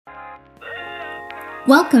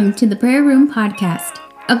Welcome to the Prayer Room Podcast,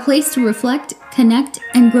 a place to reflect, connect,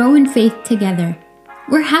 and grow in faith together.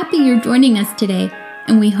 We're happy you're joining us today,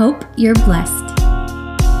 and we hope you're blessed.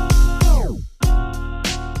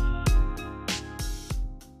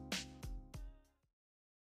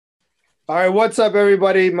 All right, what's up,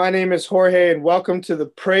 everybody? My name is Jorge, and welcome to the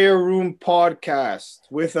Prayer Room Podcast.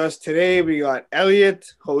 With us today, we got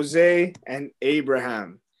Elliot, Jose, and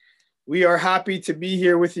Abraham. We are happy to be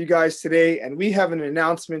here with you guys today, and we have an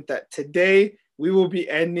announcement that today we will be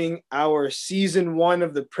ending our season 1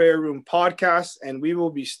 of the Prayer Room Podcast, and we will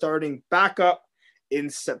be starting back up in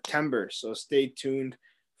September. So stay tuned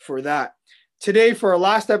for that. Today, for our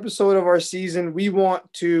last episode of our season, we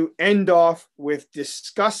want to end off with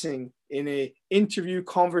discussing in a interview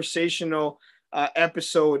conversational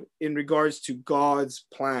episode in regards to God's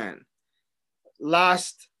plan.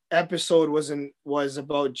 Last episode was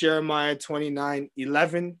about Jeremiah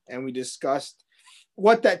 29:11, and we discussed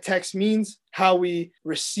what that text means, how we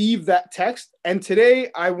receive that text. And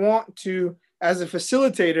today I want to, as a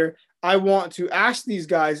facilitator, I want to ask these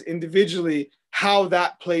guys individually how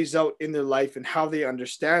that plays out in their life and how they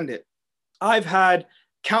understand it. I've had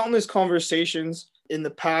countless conversations in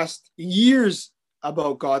the past years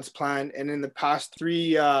about God's plan, and in the past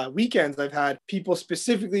 3 weekends, I've had people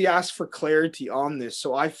specifically ask for clarity on this.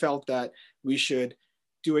 So I felt that we should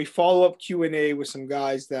do a follow-up Q&A with some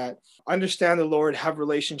guys that understand the Lord, have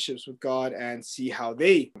relationships with God, and see how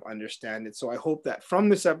they understand it. So I hope that from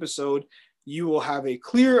this episode, you will have a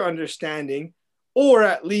clear understanding, or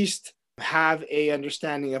at least have a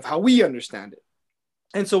understanding of how we understand it.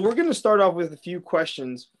 And so we're going to start off with a few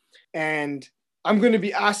questions, and I'm going to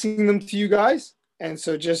be asking them to you guys. And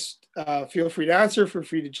so just feel free to answer, feel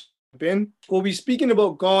free to jump in. We'll be speaking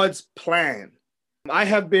about God's plan. I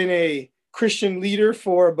have been a Christian leader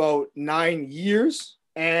for about 9 years,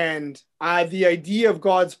 and the idea of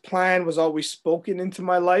God's plan was always spoken into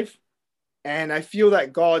my life. And I feel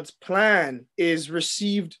that God's plan is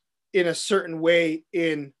received in a certain way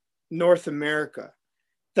in North America,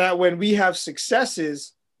 that when we have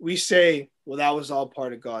successes, we say, well, that was all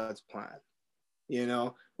part of God's plan. You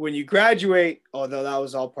know, when you graduate, oh, no, that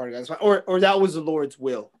was all part of God's plan, or that was the Lord's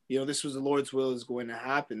will. You know, this was the Lord's will is going to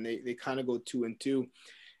happen. They kind of go 2 and 2.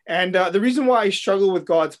 And the reason why I struggle with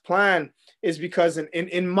God's plan is because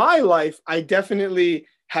in my life, I definitely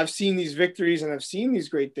have seen these victories and I've seen these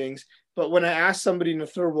great things. But when I ask somebody in a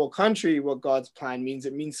third world country what God's plan means,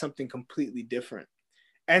 it means something completely different.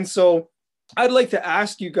 And so I'd like to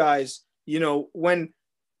ask you guys, you know, when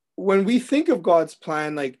we think of God's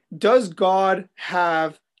plan, like, does God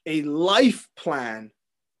have a life plan?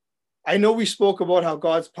 I know we spoke about how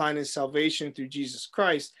God's plan is salvation through Jesus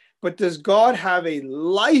Christ, but does God have a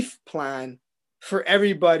life plan for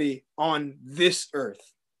everybody on this earth?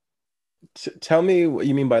 Tell me what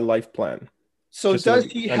you mean by life plan. So does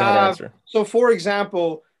he have, so for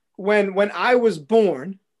example, when I was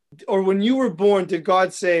born, or when you were born, did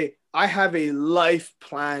God say, I have a life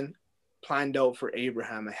plan planned out for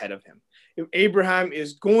Abraham ahead of him? If Abraham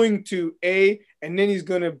is going to A, and then he's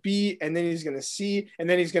going to B, and then he's going to C, and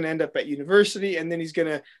then he's going to end up at university, and then he's going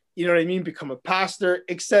to, you know what I mean, become a pastor,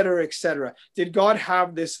 etc., etc. Did God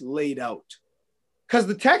have this laid out? Because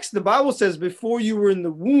the Bible says, before you were in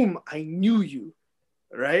the womb, I knew you,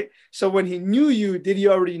 right? So when he knew you, did he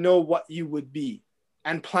already know what you would be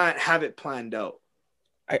and have it planned out?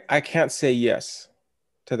 I can't say yes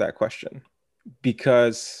to that question,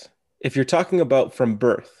 because if you're talking about from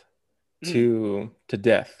birth to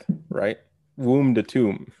death, right? Womb to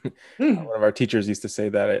tomb. One of our teachers used to say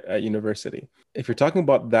that at university. If you're talking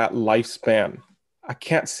about that lifespan, I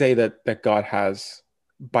can't say that God has,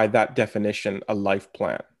 by that definition, a life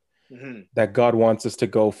plan. That God wants us to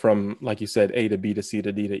go from, like you said, A to B to C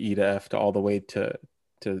to D to E to F to all the way to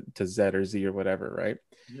Z or Z or whatever, right?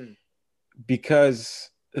 Because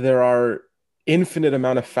there are infinite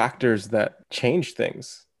amount of factors that change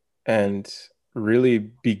things and really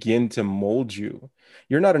begin to mold you.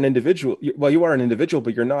 You're not an individual. Well, you are an individual,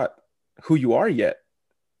 but you're not who you are yet.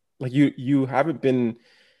 Like you haven't been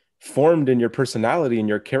formed in your personality and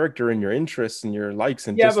your character and your interests and your likes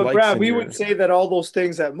and dislikes. Yeah, but Brad, we would say that all those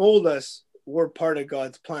things that mold us were part of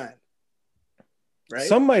God's plan, right?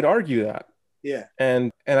 Some might argue that. Yeah.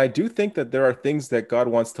 And I do think that there are things that God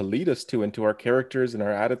wants to lead us to, into our characters and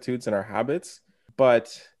our attitudes and our habits.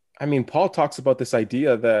 But I mean, Paul talks about this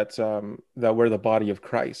idea that we're the body of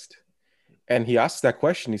Christ. And he asks that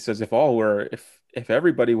question. He says, if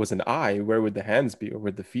everybody was an eye, where would the hands be? Or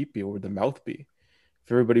would the feet be? Or would the mouth be?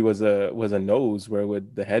 If everybody was a nose, where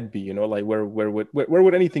would the head be? You know, like where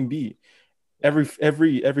would anything be?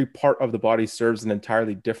 Every part of the body serves an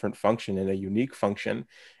entirely different function and a unique function.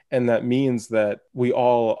 And that means that we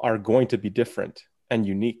all are going to be different and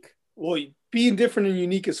unique. Well, being different and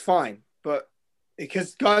unique is fine, but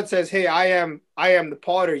because God says, "Hey, I am the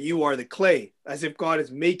potter, you are the clay," as if God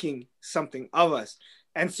is making something of us.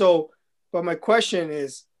 And so, but my question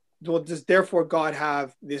is, well, does therefore God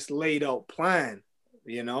have this laid out plan?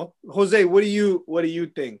 Jose, what do you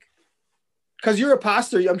think? Because you're a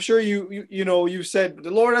pastor, I'm sure you said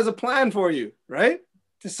the Lord has a plan for you, right?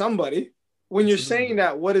 To somebody. When you're saying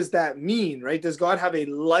that, what does that mean, right? Does God have a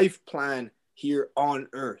life plan here on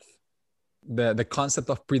earth? The concept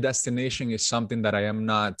of predestination is something that I am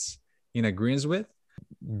not in agreement with,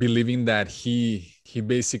 believing that he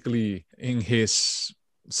basically, in his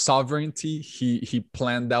sovereignty, he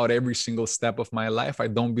planned out every single step of my life. I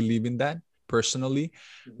don't believe in that personally,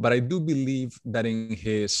 but I do believe that in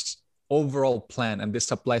his overall plan, and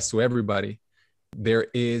this applies to everybody, there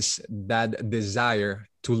is that desire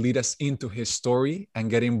to lead us into his story and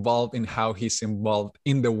get involved in how he's involved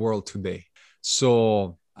in the world today.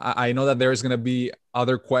 So I know that there's going to be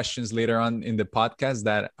other questions later on in the podcast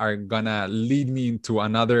that are going to lead me into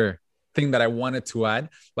another thing that I wanted to add.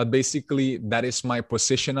 But basically, that is my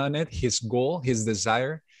position on it. His goal, his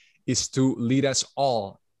desire is to lead us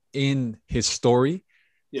all in his story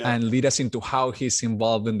and lead us into how he's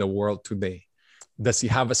involved in the world today. Does he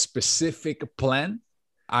have a specific plan?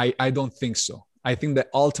 I don't think so. I think the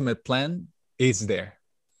ultimate plan is there.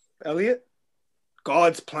 Elliot,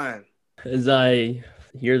 God's plan. As I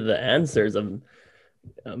hear the answers, I'm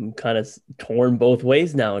kind of torn both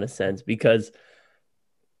ways now, in a sense, because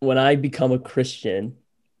when I become a Christian,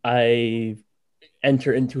 I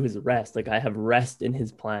enter into his rest. Like, I have rest in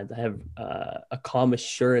his plans. I have a calm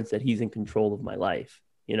assurance that he's in control of my life,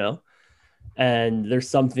 and there's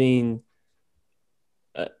something,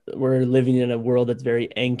 we're living in a world that's very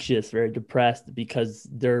anxious, very depressed, because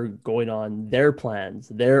they're going on their plans,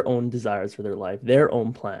 their own desires for their life, their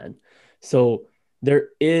own plan. So there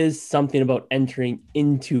is something about entering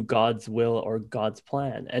into God's will or God's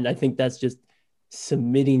plan. And I think that's just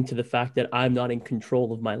submitting to the fact that I'm not in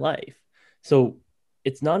control of my life. So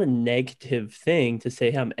it's not a negative thing to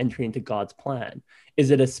say, hey, I'm entering into God's plan.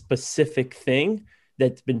 Is it a specific thing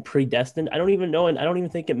that's been predestined? I don't even know. And I don't even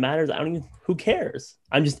think it matters. Who cares?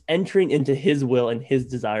 I'm just entering into his will and his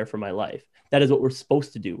desire for my life. That is what we're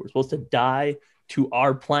supposed to do. We're supposed to die to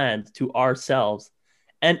our plans, to ourselves,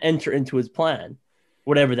 and enter into his plan,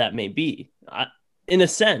 whatever that may be. In a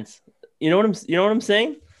sense, you know what I'm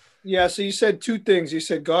saying? Yeah. So you said two things. You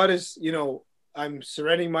said God is, I'm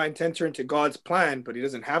surrendering my intent to enter into God's plan, but he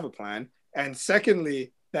doesn't have a plan. And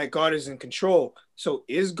secondly, that God is in control. So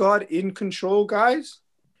is God in control, guys?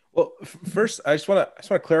 Well, first, I just want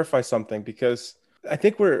to clarify something, because I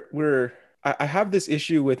think I have this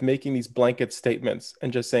issue with making these blanket statements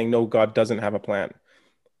and just saying, no, God doesn't have a plan,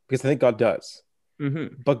 because I think God does.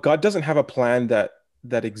 Mm-hmm. But God doesn't have a plan that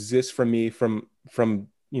exists for me from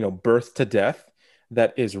birth to death,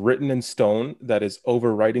 that is written in stone, that is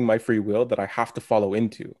overriding my free will, that I have to follow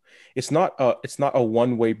into. It's not a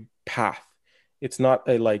one-way path. It's not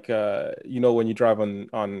a when you drive on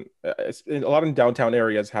a lot of downtown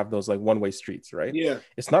areas have those like one-way streets, right? Yeah.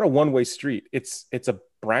 It's not a one-way street. It's a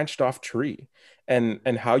branched off tree,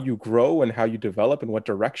 and how you grow and how you develop and what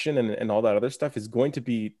direction and all that other stuff is going to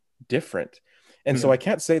be different. And so I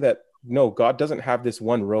can't say that, no, God doesn't have this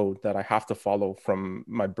one road that I have to follow from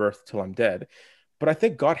my birth till I'm dead. But I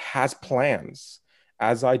think God has plans.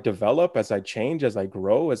 As I develop, as I change, as I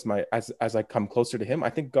grow, as I come closer to him, I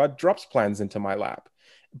think God drops plans into my lap.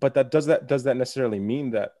 But does that necessarily mean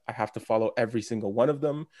that I have to follow every single one of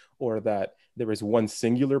them, or that there is one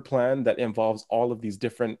singular plan that involves all of these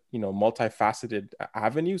different, multifaceted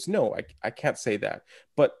avenues? No, I can't say that.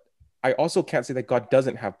 But I also can't say that God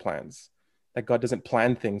doesn't have plans, that God doesn't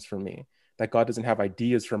plan things for me, that God doesn't have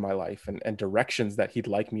ideas for my life and directions that he'd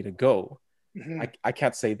like me to go. Mm-hmm. I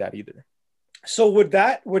can't say that either. So would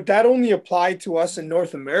that only apply to us in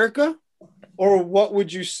North America? Or what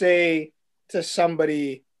would you say to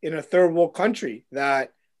somebody in a third world country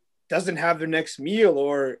that doesn't have their next meal?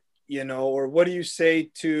 Or what do you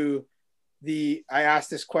say to I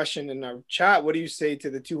asked this question in our chat, what do you say to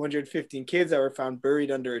the 215 kids that were found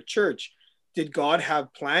buried under a church? Did God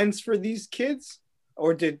have plans for these kids?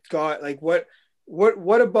 Or did God,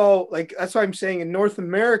 what about, that's why I'm saying in North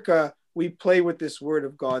America, we play with this word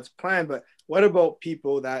of God's plan, but what about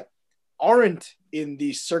people that aren't in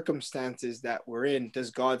these circumstances that we're in?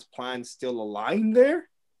 Does God's plan still align there?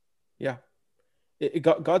 Yeah.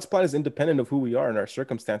 God's plan is independent of who we are in our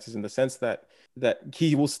circumstances, in the sense that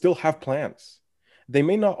he will still have plans. They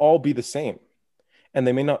may not all be the same. and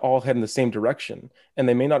they may not all head in the same direction, and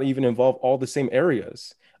they may not even involve all the same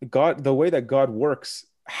areas. The way that God works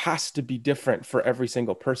has to be different for every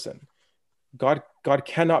single person. God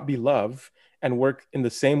cannot be love and work in the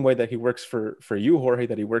same way that he works for you, Jorge,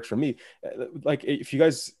 that he works for me. Like, if you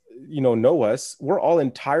guys know us, we're all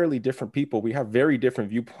entirely different people. We have very different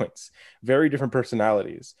viewpoints, very different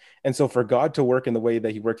personalities. And so for God to work in the way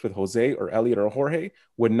that he works with Jose or Elliot or Jorge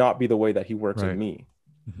would not be the way that he works with me.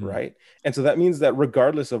 Mm-hmm. Right. And so that means that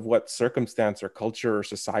regardless of what circumstance or culture or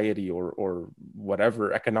society or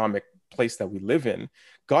whatever economic place that we live in,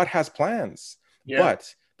 God has plans.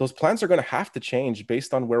 But those plans are going to have to change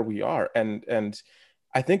based on where we are. And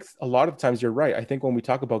I think a lot of times you're right. I think when we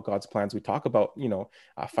talk about God's plans, we talk about,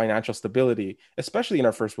 financial stability, especially in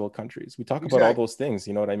our first world countries. We talk about all those things,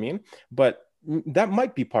 you know what I mean? But that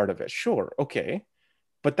might be part of it. Sure. Okay.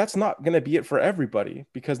 But that's not going to be it for everybody,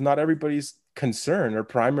 because not everybody's concern or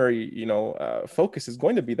primary, focus is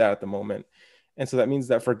going to be that at the moment. And so that means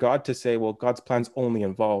that for God to say, well, God's plans only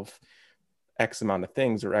involve X amount of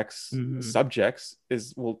things or X subjects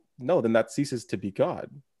is, well, no, then that ceases to be God.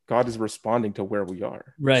 God is responding to where we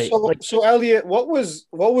are. Right. So Elliot, what was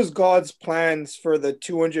God's plans for the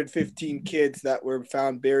 215 kids that were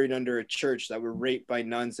found buried under a church that were raped by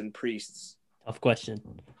nuns and priests? Tough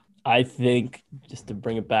question. I think, just to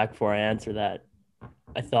bring it back before I answer that,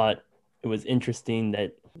 I thought it was interesting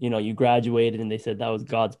that, you graduated and they said that was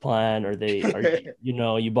God's plan, or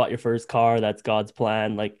you bought your first car, that's God's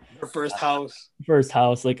plan. Like your first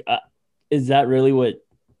house. Like, is that really what,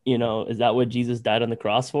 is that what Jesus died on the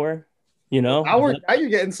cross for? Now you're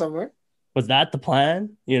getting somewhere. Was that the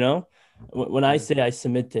plan? When I say I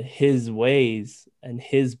submit to his ways and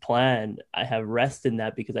his plan, I have rest in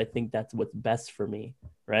that, because I think that's what's best for me.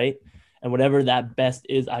 Right. And whatever that best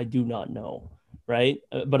is, I do not know. Right.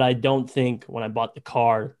 But I don't think when I bought the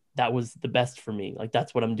car, that was the best for me. Like,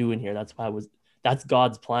 that's what I'm doing here. That's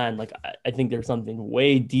God's plan. Like, I think there's something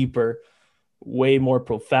way deeper, way more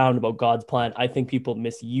profound about God's plan. I think people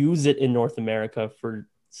misuse it in North America for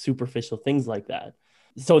superficial things like that.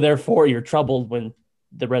 So therefore you're troubled when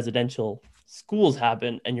the residential schools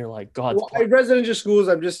happen and you're like, God's plan. Residential schools,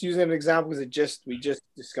 I'm just using an example because we just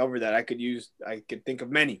discovered that. I could think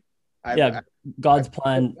of many. God's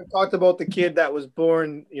plan. I talked about the kid that was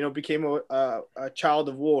born, became a child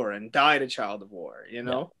of war and died a child of war.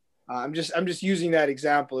 I'm just using that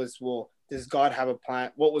example as, well, does God have a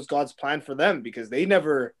plan? What was God's plan for them? Because they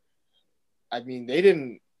didn't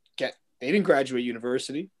graduate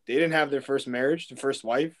university. They didn't have their first marriage, their first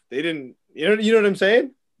wife. They didn't, you know what I'm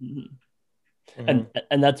saying? Mm-hmm.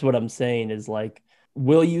 And that's what I'm saying is, like,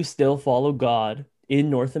 will you still follow God in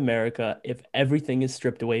North America if everything is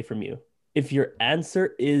stripped away from you? If your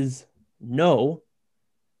answer is no,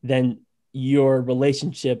 then your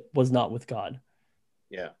relationship was not with God.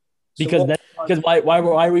 Yeah. Because why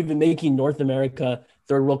are we even making North America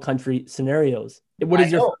third world country scenarios? What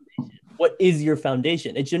is your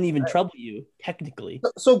foundation? It shouldn't even trouble you technically.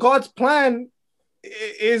 So God's plan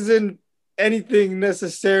isn't anything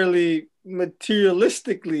necessarily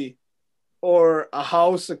materialistically, or a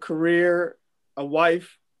house, a career, a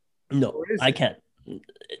wife. No, I can't.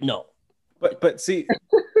 No. But see,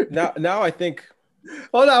 now I think.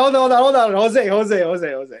 Hold on, Jose.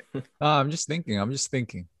 I'm just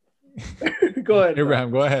thinking. Go ahead,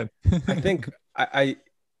 Abraham. Go ahead. I think I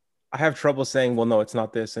have trouble saying, well, no, it's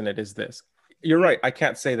not this and it is this. You're right. I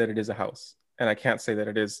can't say that it is a house, and I can't say that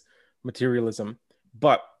it is materialism.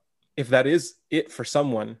 But if that is it for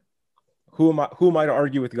someone, who am I to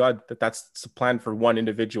argue with God that that's a plan for one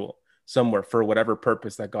individual somewhere for whatever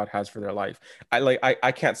purpose that God has for their life?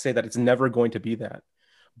 I can't say that it's never going to be that.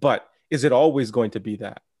 But is it always going to be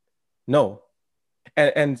that? No.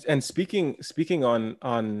 And speaking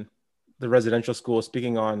on the residential school,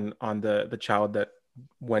 speaking on the child that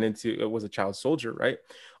went into, it was a child soldier, right?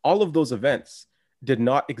 All of those events did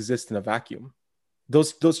not exist in a vacuum.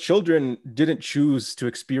 Those children didn't choose to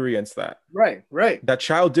experience that. Right. That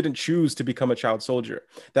child didn't choose to become a child soldier.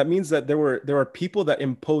 That means that there are people that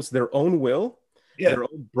imposed their own will, their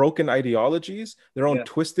own broken ideologies, their own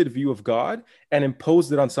twisted view of God, and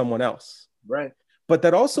imposed it on someone else. Right. But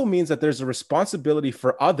that also means that there's a responsibility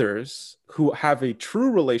for others who have a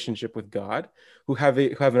true relationship with God, who have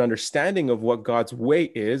an understanding of what God's way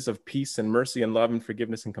is, of peace and mercy and love and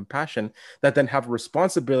forgiveness and compassion, that then have a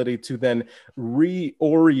responsibility to then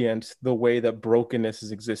reorient the way that brokenness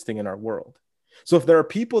is existing in our world. So if there are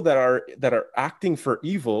people that are acting for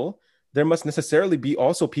evil, there must necessarily be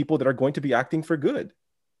also people that are going to be acting for good.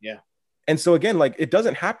 Yeah. And so again, like, it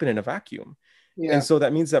doesn't happen in a vacuum. Yeah. And so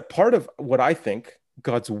that means that part of what I think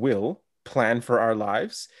God's will plan for our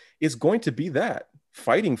lives is going to be that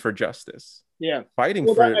fighting for justice, Yeah. fighting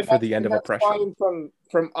Well, for the end of that's oppression. fine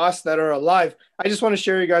from us that are alive. I just want to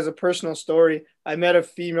share you guys a personal story. I met a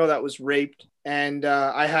female that was raped, and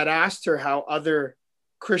I had asked her how other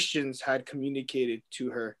Christians had communicated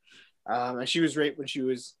to her. And she was raped when she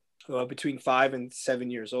was between 5 and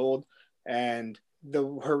 7 years old. And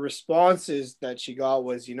her responses that she got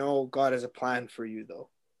was, God has a plan for you, though,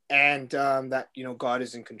 and that God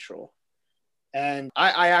is in control. And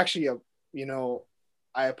I actually,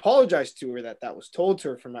 I apologized to her that was told to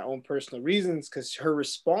her for my own personal reasons, because her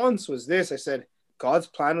response was this. I said, God's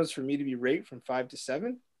plan was for me to be raped from 5 to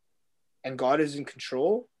 7, and God is in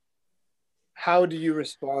control. How do you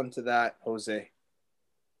respond to that, Jose?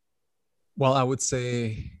 Well, I would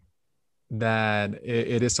say that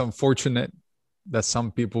it is unfortunate that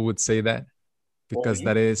some people would say that, because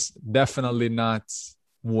that is definitely not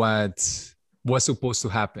what was supposed to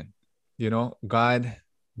happen. God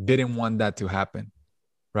didn't want that to happen,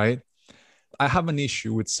 right? I have an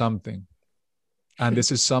issue with something, and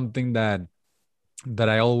this is something that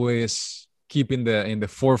I always keep in the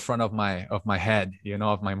forefront of my head,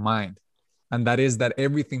 of my mind. And that is that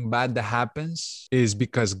everything bad that happens is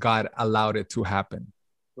because God allowed it to happen.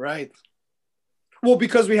 Right. Well,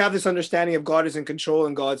 because we have this understanding of God is in control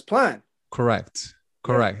and God's plan. Correct.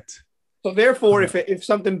 Yeah. So therefore, if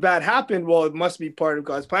something bad happened, well, it must be part of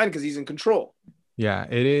God's plan because he's in control. Yeah,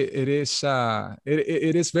 it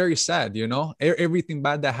is very sad, Everything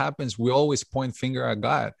bad that happens, we always point finger at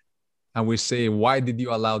God. And we say, why did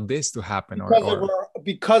you allow this to happen?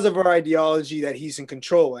 Because of our ideology that he's in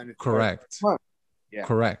control. And correct. Yeah.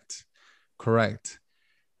 Correct.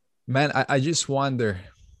 Man, I just wonder,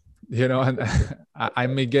 and I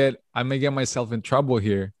may get myself in trouble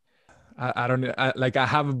here. I don't know. I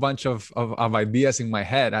have a bunch of ideas in my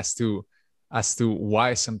head as to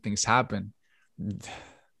why some things happen.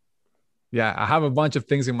 Yeah, I have a bunch of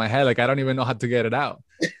things in my head. I don't even know how to get it out.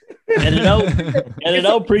 Get it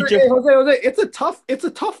out, preacher. Hey, Jose, it's a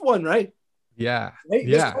tough one, right? Yeah. Right?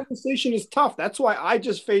 This conversation is tough. That's why I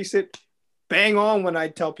just face it bang on when I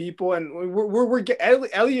tell people. And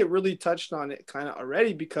Elliot really touched on it kind of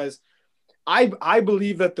already, because I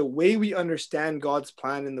believe that the way we understand God's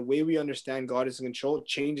plan and the way we understand God is in control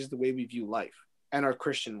changes the way we view life and our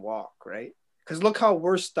Christian walk, right? Because look how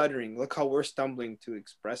we're stuttering. Look how we're stumbling to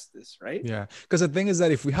express this, right? Yeah. Because the thing is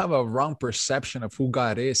that if we have a wrong perception of who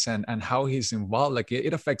God is and how he's involved,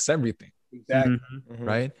 it affects everything. Exactly. Mm-hmm.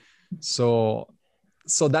 Right? So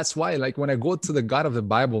that's why, when I go to the God of the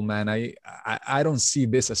Bible, man, I don't see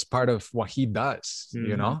this as part of what he does,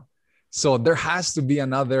 So there has to be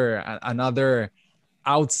another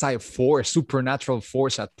outside force, supernatural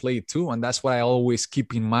force at play too. And that's why I always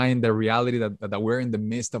keep in mind the reality that we're in the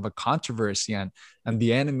midst of a controversy, and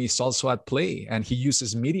the enemy is also at play, and he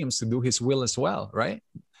uses mediums to do his will as well, right?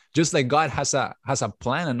 Just like God has a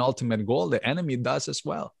plan, an ultimate goal, the enemy does as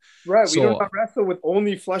well. Right. We don't wrestle with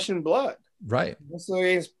only flesh and blood. Right. Also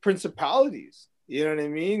against principalities. You know what I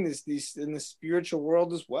mean? These in the spiritual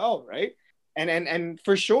world as well, right? And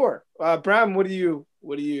for sure. Bram, what do you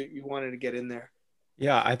wanted to get in there?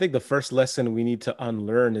 Yeah, I think the first lesson we need to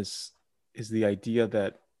unlearn is the idea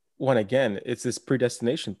that, it's this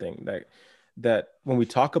predestination thing, that when we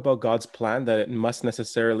talk about God's plan, that it must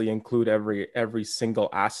necessarily include every single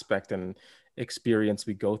aspect and experience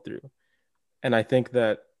we go through. And I think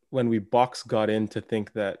that when we box God in to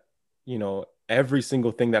think that, every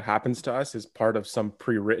single thing that happens to us is part of some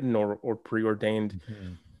pre-written or preordained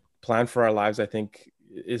plan for our lives, I think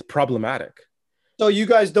is problematic. So you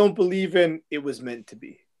guys don't believe in it was meant to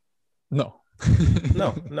be? No.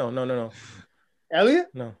 No. Elliot?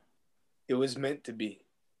 No. It was meant to be.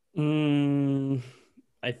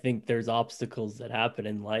 I think there's obstacles that happen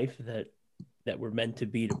in life that were meant to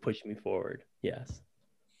be to push me forward. Yes.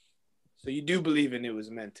 So you do believe in it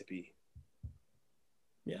was meant to be?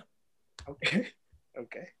 Yeah. Okay.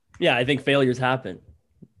 Yeah, I think failures happen.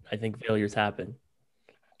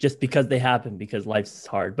 Just because they happen, because life's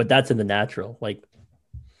hard. But that's in the natural. Like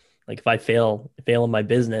if I fail in my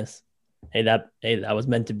business, hey, that was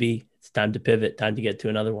meant to be. It's time to pivot, time to get to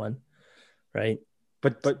another one. Right.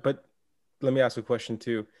 But let me ask a question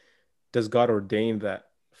too. Does God ordain that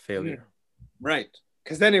failure? Right.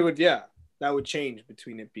 Because then that would change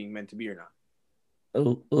between it being meant to be or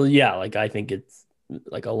not. Well, yeah, I think it's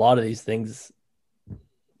a lot of these things.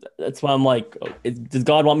 That's why I'm like, does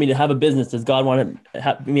God want me to have a business? Does God want to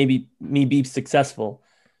have maybe me be successful?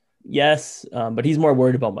 Yes, but he's more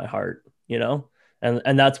worried about my heart,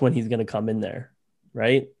 and that's when he's going to come in there,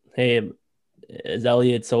 right? Hey, is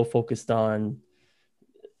Elliot so focused on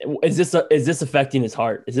is this affecting his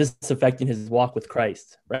heart? Is this affecting his walk with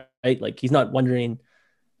Christ? Right? Like he's not wondering,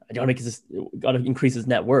 I got to increase his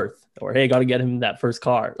net worth, or hey, I got to get him that first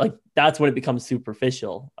car. Like that's when it becomes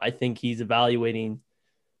superficial. I think he's evaluating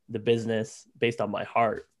the business based on my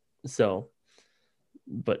heart. So,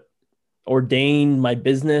 but ordain my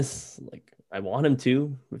business, like I want him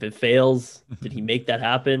to. If it fails, did he make that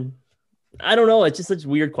happen? I don't know. It's just such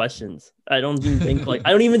weird questions. I don't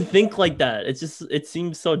even think like that. It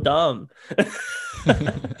seems so dumb.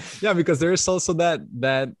 Yeah, because there is also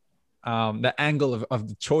that angle of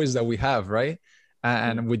the choice that we have, right?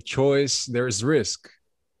 And with choice, there's risk,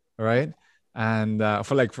 right? And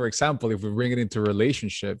for example, if we bring it into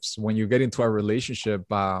relationships, when you get into a relationship,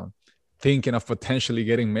 thinking of potentially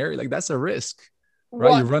getting married, like that's a risk,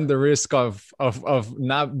 right? You run the risk of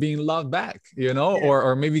not being loved back,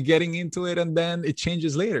 or maybe getting into it and then it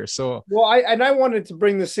changes later. So I wanted to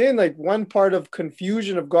bring this in, like one part of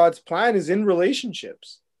confusion of God's plan is in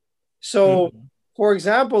relationships. So for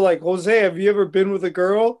example, like Jose, have you ever been with a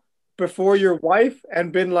girl before your wife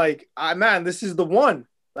and been like, man, this is the one,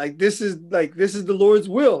 this is the Lord's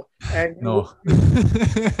will, and no.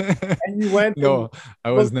 And you went no,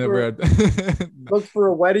 I was never looked for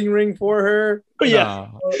a wedding ring for her. Yeah.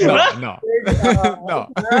 No.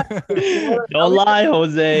 Don't lie,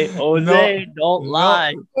 Jose. Don't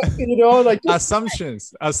lie. Like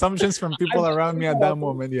assumptions from people around me at that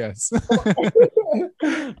moment. Yes.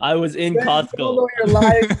 I was in Costco. You're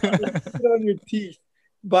lying on your teeth,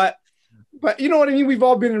 but you know what I mean? We've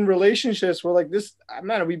all been in relationships where like this,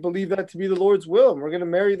 man, we believe that to be the Lord's will, and we're going to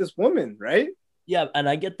marry this woman, right? Yeah, and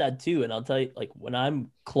I get that too. And I'll tell you, like when I'm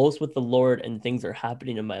close with the Lord and things are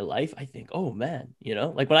happening in my life, I think, oh man,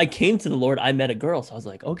 like when I came to the Lord, I met a girl. So I was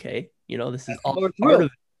like, okay, this is all part of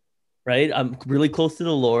it, right? I'm really close to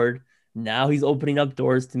the Lord. Now he's opening up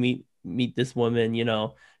doors to meet this woman,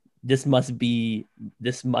 this must be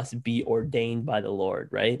ordained by the Lord,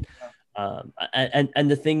 right?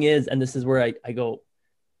 And the thing is, and this is where I go,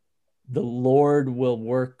 the Lord will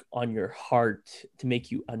work on your heart to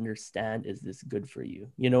make you understand, is this good for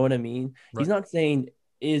you? You know what I mean? Right. He's not saying,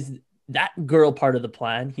 is that girl part of the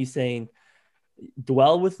plan? He's saying,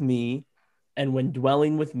 dwell with me. And when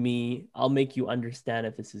dwelling with me, I'll make you understand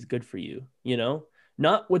if this is good for you,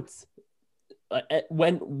 not what's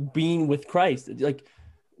when being with Christ. Like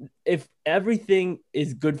if everything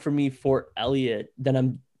is good for me for Elliot, then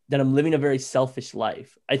I'm living a very selfish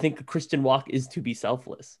life. I think a Christian walk is to be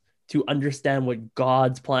selfless, to understand what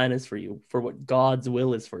God's plan is for you, for what God's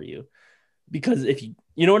will is for you. Because if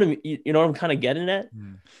you know what I mean, you know what I'm kind of getting at?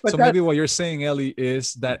 So maybe what you're saying, Ellie,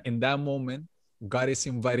 is that in that moment, God is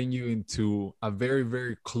inviting you into a very,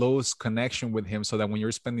 very close connection with him, so that when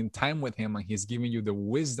you're spending time with him and he's giving you the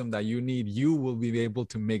wisdom that you need, you will be able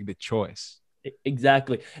to make the choice.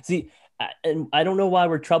 Exactly. See, and I don't know why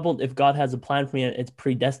we're troubled if God has a plan for me and it's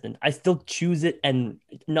predestined. I still choose it and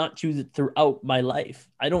not choose it throughout my life.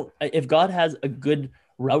 If God has a good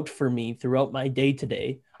route for me throughout my day to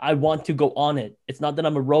day, I want to go on it. It's not that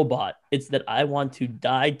I'm a robot. It's that I want to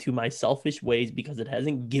die to my selfish ways because it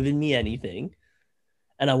hasn't given me anything.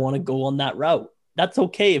 And I want to go on that route. That's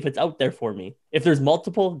okay if it's out there for me. If there's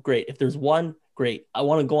multiple, great. If there's one, great. I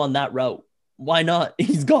want to go on that route. Why not?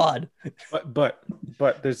 He's God. But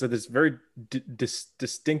there's this very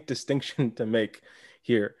distinct distinction to make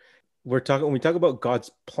here. When we talk about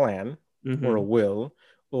God's plan or a will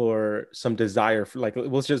or some desire for, like,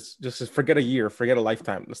 let's just forget a year, forget a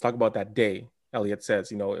lifetime. Let's talk about that day. Elliot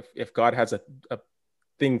says, if God has a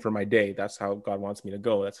thing for my day, that's how God wants me to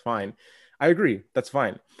go. That's fine. I agree. That's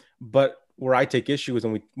fine. But where I take issue is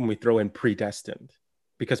when we throw in predestined,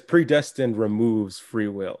 because predestined removes free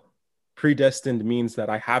will. Predestined means that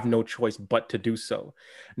I have no choice but to do so.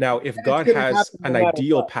 Now, if God has an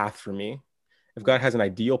ideal path for me,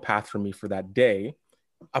 for that day,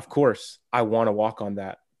 of course, I want to walk on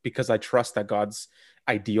that because I trust that God's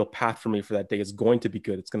ideal path for me for that day is going to be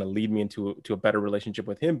good. It's going to lead me into a better relationship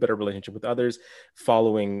with him, better relationship with others,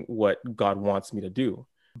 following what God wants me to do.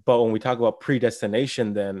 But when we talk about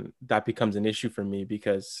predestination, then that becomes an issue for me,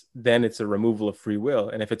 because then it's a removal of free will.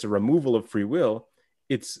 And if it's a removal of free will,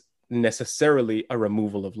 it's necessarily a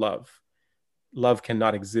removal of love. Love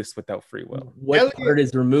cannot exist without free will. What part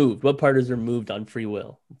is removed? What part is removed on free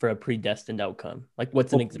will for a predestined outcome? Like,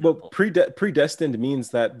 what's an example? Predestined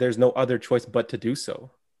means that there's no other choice but to do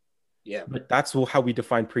so. Yeah, but that's how we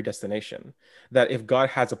define predestination. That if God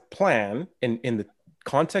has a plan in the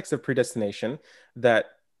context of predestination, that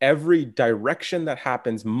every direction that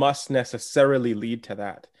happens must necessarily lead to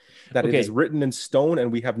that. That it is written in stone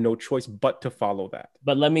and we have no choice but to follow that.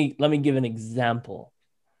 But let me give an example.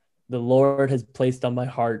 the Lord has placed on my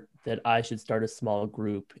heart that I should start a small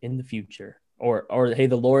group in the future. Or hey,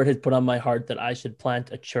 the Lord has put on my heart that I should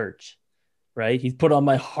plant a church, right? He's put on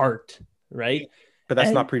my heart, right? But that's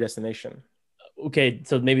And not predestination. okay,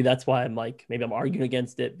 so maybe that's why maybe I'm arguing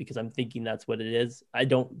against it, because I'm thinking that's what it is. I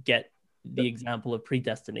don't get the example of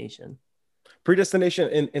predestination.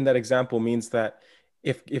 Predestination in that example means that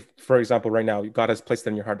if for example right now God has placed it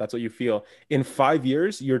in your heart, that's what you feel. In 5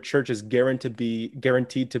 years, your church is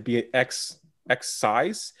guaranteed to be X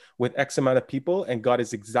size with X amount of people, and God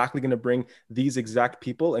is exactly going to bring these exact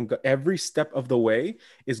people, and every step of the way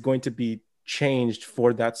is going to be changed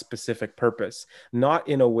for that specific purpose, not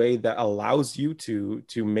in a way that allows you to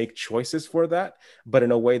make choices for that, but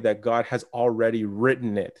in a way that God has already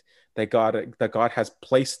written it, that God has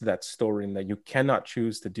placed that story in that you cannot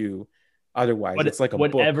choose to do otherwise. But it's like a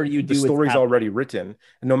whatever book. you The do, it's story's happening. already written.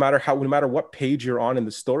 And no matter what page you're on in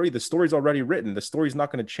the story's already written. The story's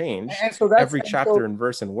not going to change And so that's every chapter and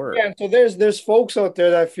verse and word. yeah. And so there's folks out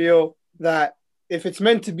there that feel that if it's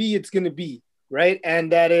meant to be, it's going to be, right?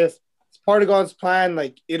 And that if it's part of God's plan,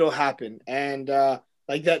 like it'll happen, and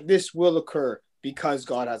like that this will occur because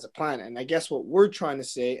God has a plan. And I guess what we're trying to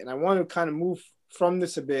say, and I want to kind of move from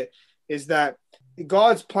this a bit, is that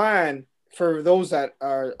God's plan for those that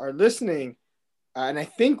are listening, and I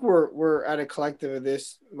think we're at a collective of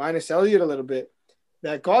this, minus Elliot a little bit,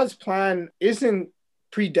 that God's plan isn't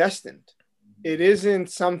predestined. It isn't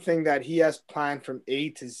something that he has planned from A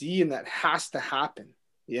to Z and that has to happen,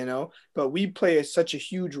 but we play such a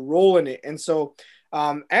huge role in it. And so,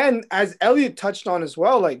 and as Elliot touched on as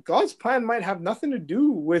well, like God's plan might have nothing to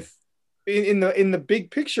do with in the big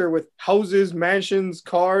picture with houses, mansions,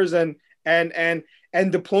 cars, and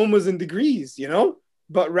diplomas and degrees,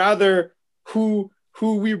 but rather who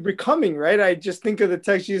we're becoming, right? I just think of the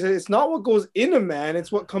text. Jesus said, it's not what goes in a man,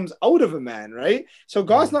 it's what comes out of a man, right? So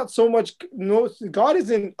God's not so much, God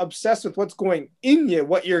isn't obsessed with what's going in you,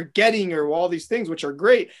 what you're getting or all these things, which are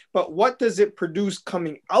great, but what does it produce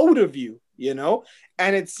coming out of you,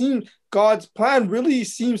 And it seems God's plan really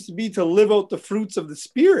seems to be to live out the fruits of the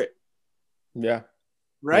Spirit. Yeah.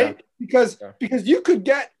 Right? Yeah. Because you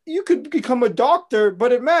could become a doctor,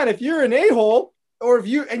 but if you're an a-hole, or if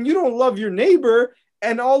you don't love your neighbor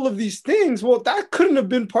and all of these things, well, that couldn't have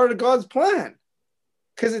been part of God's plan.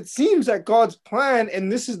 Because it seems that God's plan,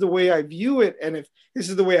 and this is the way I view it, and if this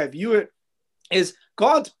is the way I view it, is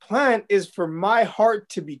God's plan is for my heart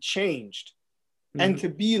to be changed and to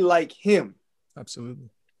be like him. Absolutely.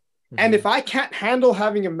 And if I can't handle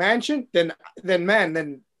having a mansion, then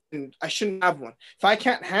I shouldn't have one. If I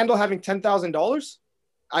can't handle having $10,000,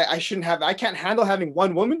 I shouldn't have. I can't handle having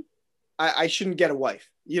one woman, I shouldn't get a wife.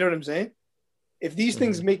 You know what I'm saying? If these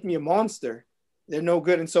things make me a monster, they're no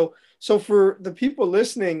good. And so for the people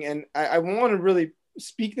listening, and I want to really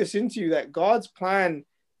speak this into you, that God's plan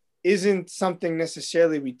isn't something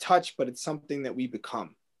necessarily we touch, but it's something that we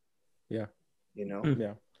become. Yeah.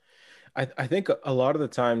 Yeah. I think a lot of the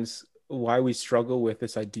times why we struggle with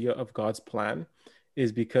this idea of God's plan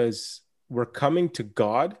is because we're coming to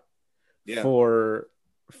God for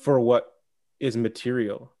what is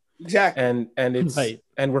material. Exactly. And it's right.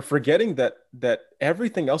 And we're forgetting that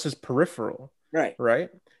everything else is peripheral. Right.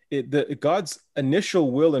 God's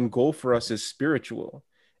initial will and goal for us is spiritual.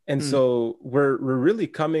 And so we're really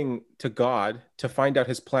coming to God to find out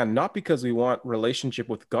his plan, not because we want relationship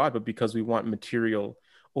with God, but because we want material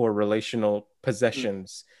or relational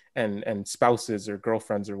possessions and spouses or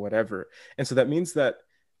girlfriends or whatever. And so that means that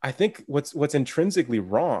I think what's intrinsically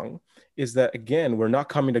wrong is that, again, we're not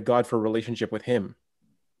coming to God for a relationship with him.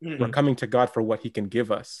 We're coming to God for what he can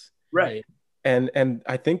give us. Right. And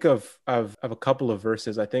I think of a couple of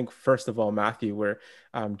verses. I think, first of all, Matthew, where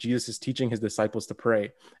Jesus is teaching his disciples to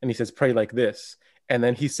pray. And he says, pray like this. And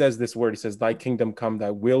then he says this word. He says, thy kingdom come,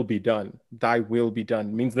 thy will be done. Thy will be done.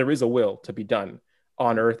 It means there is a will to be done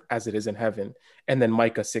on earth as it is in heaven. And then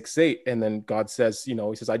Micah 6:8. And then God says, he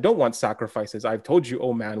says, I don't want sacrifices. I've told you,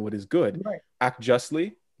 oh man, what is good. Right. Act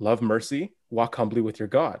justly, love mercy, walk humbly with your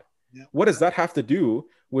God. Yeah. What does that have to do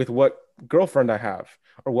with what girlfriend I have,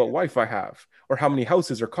 or what wife I have, or how many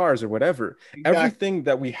houses or cars or whatever? Exactly. Everything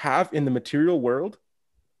that we have in the material world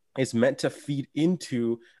is meant to feed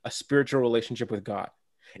into a spiritual relationship with God.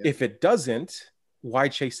 Yeah. If it doesn't, why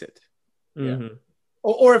chase it? Mm-hmm.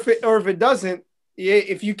 Or if it doesn't,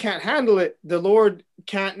 if you can't handle it, the Lord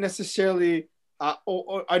can't necessarily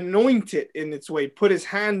or anoint it in its way, put his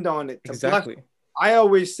hand on it. Exactly. I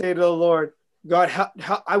always say to the Lord, God,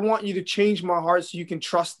 I want you to change my heart so you can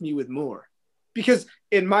trust me with more. Because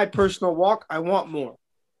in my personal walk, I want more.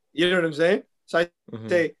 You know what I'm saying? So I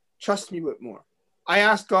say, trust me with more. I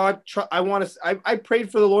asked God, I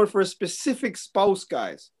prayed for the Lord for a specific spouse,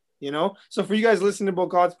 guys, you know? So for you guys listening about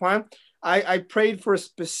God's plan, I prayed for a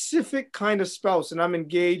specific kind of spouse, and I'm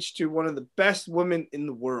engaged to one of the best women in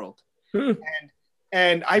the world.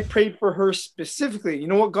 And I prayed for her specifically. You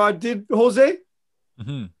know what God did, Jose?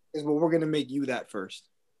 Mm-hmm. Is, well, we're going to make you that first.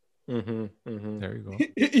 There you go.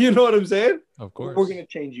 You know what I'm saying? Of course. We're going to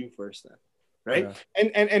change you first then. Right.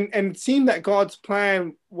 Yeah. And it seemed that God's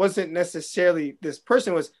plan wasn't necessarily this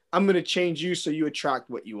person was, I'm going to change you so you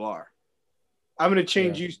attract what you are. I'm going to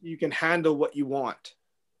change you so you can handle what you want.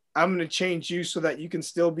 I'm going to change you so that you can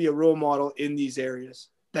still be a role model in these areas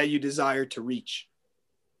that you desire to reach.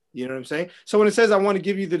 You know what I'm saying? So when it says, I want to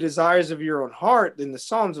give you the desires of your own heart, in the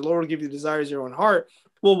Psalms, the Lord will give you the desires of your own heart.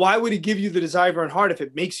 Well, why would he give you the desire of your own heart if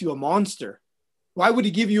it makes you a monster? Why would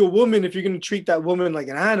he give you a woman if you're going to treat that woman like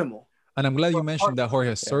an animal? And I'm glad you mentioned that,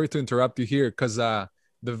 Jorge. Sorry to interrupt you here, because that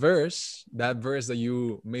verse that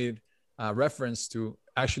you made reference to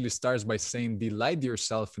actually starts by saying, delight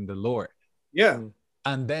yourself in the Lord. Yeah.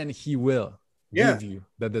 And then he will give you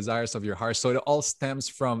the desires of your heart. So it all stems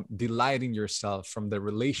from delighting yourself from the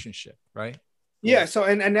relationship, right? Yeah. So,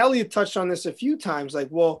 and Elliot touched on this a few times, like,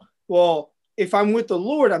 well, if I'm with the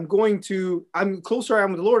Lord, I'm closer I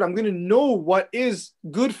am with the Lord, I'm going to know what is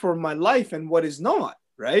good for my life and what is not,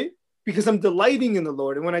 right? Because I'm delighting in the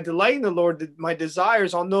Lord. And when I delight in the Lord, my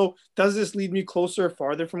desires, I'll know, does this lead me closer or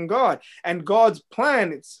farther from God? And God's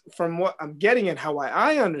plan, it's from what I'm getting and how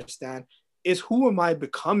I understand, is who am I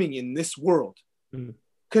becoming in this world?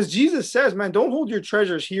 Because Jesus says, man, don't hold your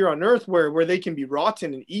treasures here on earth where they can be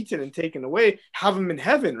rotten and eaten and taken away. Have them in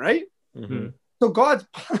heaven, right? So God's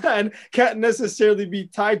plan can't necessarily be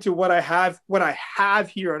tied to what I have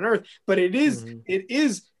here on earth, but it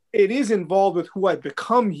is involved with who I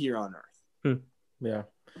become here on earth.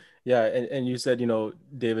 Yeah. And you said,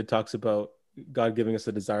 David talks about God giving us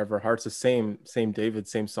the desire of our hearts. The same David,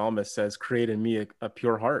 same psalmist says, create in me a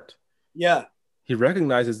pure heart. Yeah. He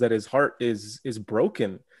recognizes that his heart is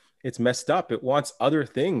broken. It's messed up. It wants other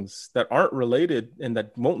things that aren't related and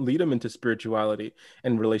that won't lead him into spirituality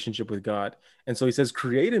and relationship with God. And so he says,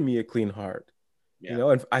 create in me a clean heart.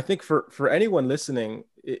 And I think for anyone listening,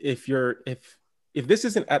 if this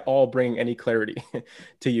isn't at all bringing any clarity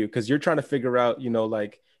to you, because you're trying to figure out,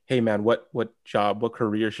 like, hey man, what job, what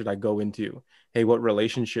career should I go into? Hey, what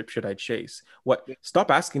relationship should I chase?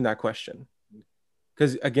 Stop asking that question.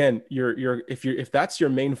 Because again, if that's your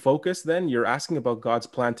main focus, then you're asking about God's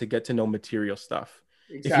plan to get to know material stuff.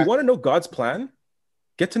 Exactly. If you want to know God's plan,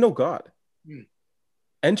 get to know God.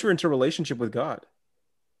 Enter into relationship with God.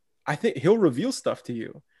 I think he'll reveal stuff to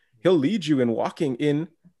you. He'll lead you in walking in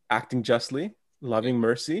acting justly, loving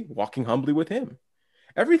mercy, walking humbly with him.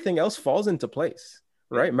 Everything else falls into place,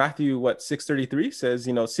 right? Matthew 6:33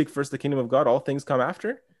 says, seek first the kingdom of God, all things come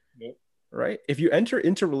after. Right? If you enter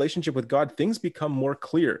into relationship with God, things become more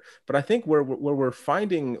clear. But I think where we're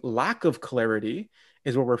finding lack of clarity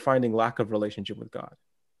is where we're finding lack of relationship with God.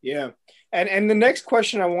 Yeah. And the next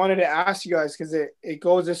question I wanted to ask you guys, because it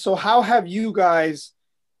goes is, so how have you guys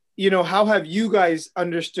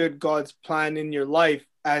understood God's plan in your life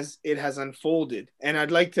as it has unfolded? And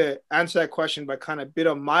I'd like to answer that question by kind of a bit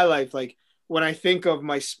of my life. Like when I think of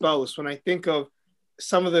my spouse, when I think of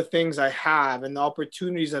some of the things I have and the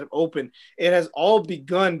opportunities that have opened, it has all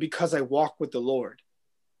begun because I walk with the Lord.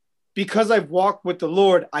 Because I've walked with the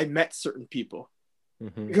Lord, I met certain people.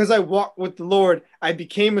 Because I walked with the Lord, I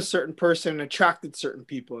became a certain person and attracted certain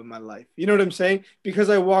people in my life. You know what I'm saying? Because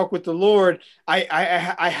I walk with the Lord,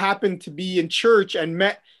 I happened to be in church and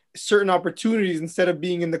met certain opportunities instead of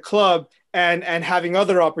being in the club and having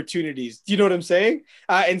other opportunities. Do you know what I'm saying?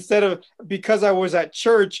 Because I was at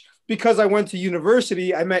church, because I went to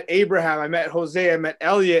university, I met Abraham, I met Jose, I met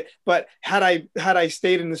Elliot. But had I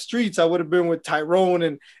stayed in the streets, I would have been with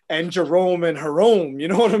Tyrone and Jerome and Jerome. You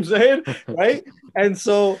know what I'm saying? Right? And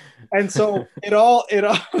so it all those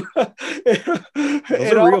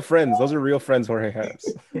are real friends. Those are real friends Jorge has.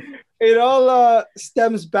 It all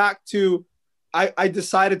stems back to I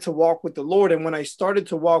decided to walk with the Lord. And when I started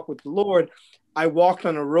to walk with the Lord, I walked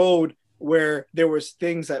on a road where there was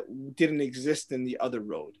things that didn't exist in the other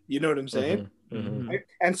road. You know what I'm saying? Right?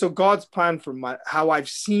 And so God's plan for how I've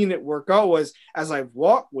seen it work out was, as I've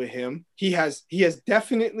walked with him, he has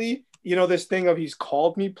definitely, this thing of he's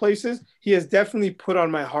called me places. He has definitely put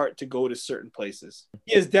on my heart to go to certain places.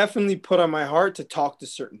 He has definitely put on my heart to talk to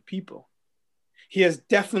certain people. He has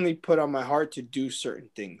definitely put on my heart to do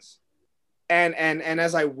certain things. And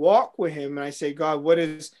as I walk with him and I say, God, what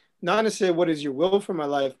is not necessarily what is your will for my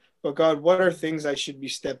life, but God, what are things I should be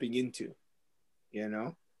stepping into?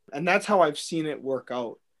 And that's how I've seen it work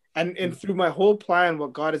out. And through my whole plan,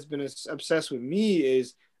 what God has been obsessed with me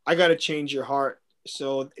is I got to change your heart.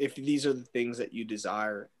 So if these are the things that you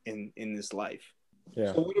desire in this life.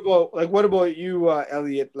 Yeah. So what about you,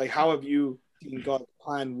 Elliot? Like, how have you seen God's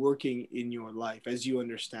plan working in your life as you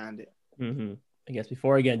understand it? Mm-hmm. I guess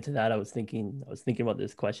before I get into that, I was thinking about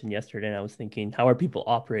this question yesterday, and I was thinking, how are people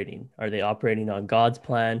operating? Are they operating on God's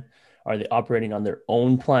plan? Are they operating on their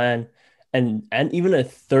own plan? And even a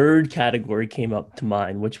third category came up to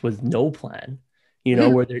mind, which was no plan. You know,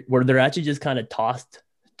 where they're actually just kind of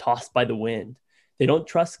tossed by the wind. They don't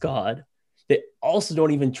trust God. They also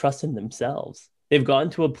don't even trust in themselves. They've gotten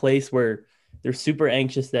to a place where they're super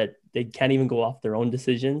anxious that they can't even go off their own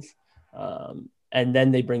decisions. And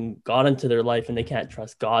then they bring God into their life and they can't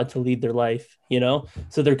trust God to lead their life, you know?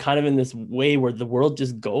 So they're kind of in this way where the world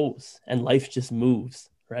just goes and life just moves,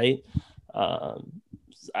 right?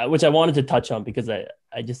 Which I wanted to touch on because I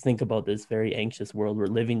just think about this very anxious world we're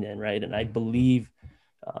living in, right? And I believe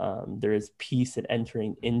there is peace in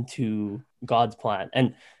entering into God's plan.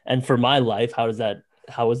 And for my life, how has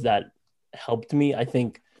that helped me? I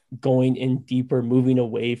think going in deeper, moving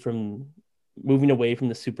away from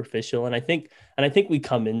the superficial. And I think we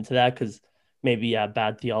come into that because maybe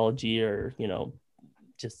bad theology or, you know,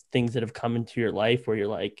 just things that have come into your life where you're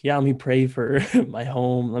like, yeah, let me pray for my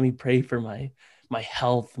home. Let me pray for my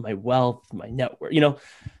health, my wealth, my network, you know,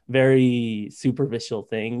 very superficial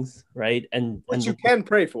things. Right. And You can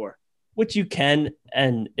pray for. Which you can,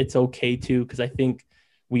 and it's okay too, because I think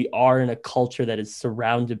we are in a culture that is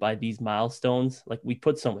surrounded by these milestones. Like, we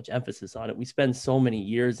put so much emphasis on it. We spend so many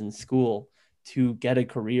years in school to get a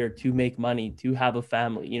career, to make money, to have a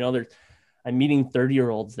family. You know, I'm meeting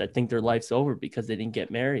 30-year-olds that think their life's over because they didn't get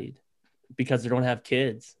married, because they don't have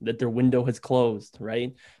kids, that their window has closed,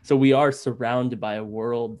 right? So we are surrounded by a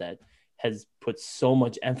world that has put so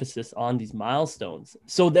much emphasis on these milestones.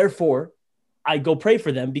 So therefore, I go pray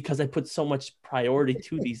for them because I put so much priority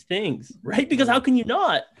to these things, right? Because how can you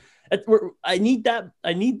not? I need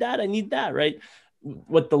that, right?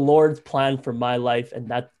 What the Lord's plan for my life, and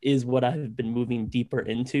that is what I have been moving deeper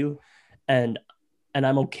into, and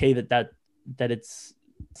I'm okay that it's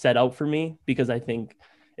set out for me, because I think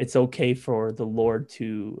it's okay for the Lord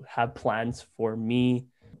to have plans for me,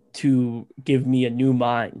 to give me a new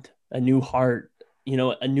mind, a new heart, you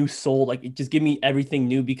know, a new soul, like just give me everything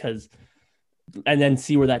new, because and then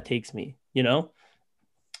see where that takes me, you know?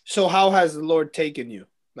 So how has the Lord taken you?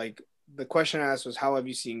 Like, the question I asked was, how have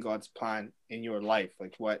you seen God's plan in your life?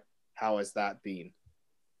 Like, how has that been?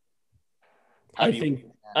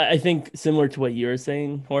 I think similar to what you're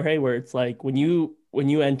saying, Jorge, where it's like when you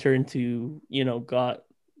enter into, you know,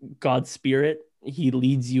 God's spirit, he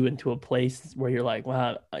leads you into a place where you're like,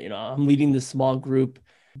 wow, you know, I'm leading this small group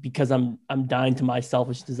because I'm dying to my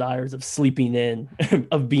selfish desires of sleeping in,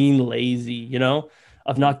 of being lazy, you know,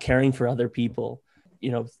 of not caring for other people,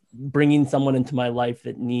 you know, bringing someone into my life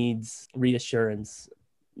that needs reassurance,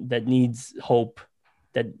 that needs hope,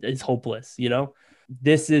 that is hopeless, you know.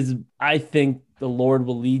 I think the Lord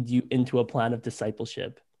will lead you into a plan of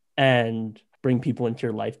discipleship and bring people into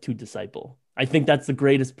your life to disciple. I think that's the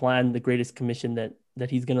greatest plan, the greatest commission that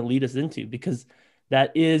he's going to lead us into, because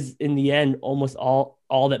that is, in the end, almost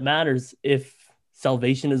all that matters if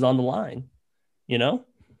salvation is on the line, you know?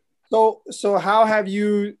 So how have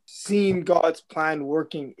you seen God's plan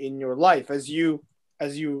working in your life as you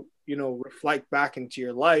reflect back into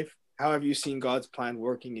your life? How have you seen God's plan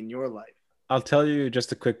working in your life? I'll tell you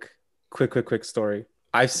just a quick story.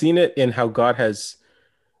 I've seen it in how God has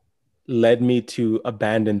led me to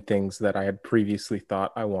abandon things that I had previously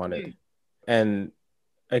thought I wanted. And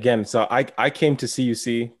again, so I came to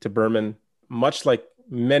CUC, to Berman, much like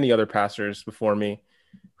many other pastors before me,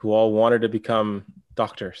 who all wanted to become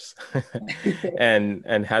doctors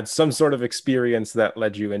and had some sort of experience that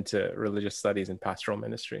led you into religious studies and pastoral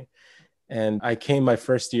ministry. And I came my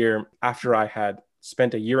first year after I had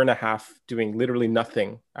spent a year and a half doing literally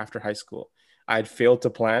nothing after high school. I had failed to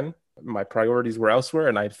plan. My priorities were elsewhere,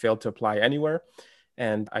 and I had failed to apply anywhere.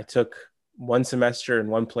 And I took one semester in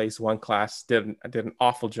one place, one class, did an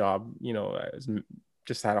awful job. You know,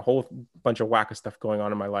 just had a whole bunch of whack of stuff going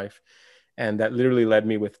on in my life. And that literally led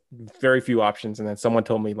me with very few options. And then someone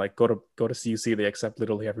told me, like, go to CUC, they accept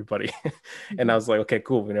literally everybody. And I was like, okay,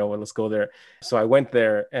 cool. You know, well, let's go there. So I went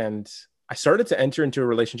there and I started to enter into a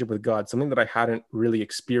relationship with God, something that I hadn't really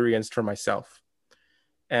experienced for myself.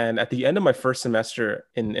 And at the end of my first semester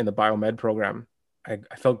in the biomed program, I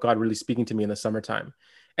felt God really speaking to me in the summertime.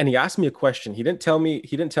 And he asked me a question. He didn't tell me,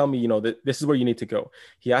 you know, that this is where you need to go.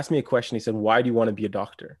 He asked me a question. He said, why do you want to be a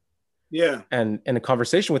doctor? Yeah. And in a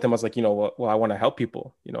conversation with him, I was like, well, I want to help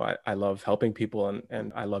people. I love helping people,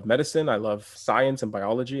 and I love medicine. I love science and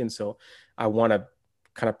biology. And so I want to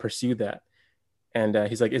kind of pursue that. And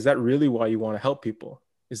he's like, is that really why you want to help people?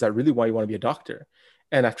 Is that really why you want to be a doctor?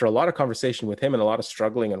 And after a lot of conversation with him and a lot of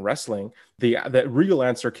struggling and wrestling, the real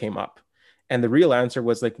answer came up. And the real answer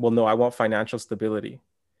was like, well, no, I want financial stability.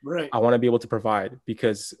 Right. I want to be able to provide,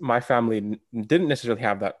 because my family didn't necessarily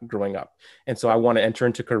have that growing up. And so I want to enter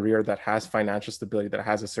into a career that has financial stability, that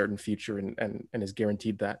has a certain future and is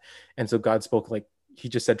guaranteed that. And so God spoke, like, he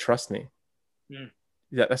just said, trust me.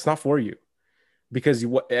 Yeah, that's not for you, because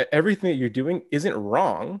everything that you're doing isn't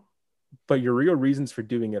wrong, but your real reasons for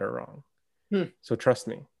doing it are wrong. So trust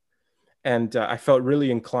me. And I felt really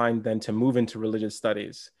inclined then to move into religious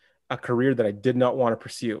studies, a career that I did not want to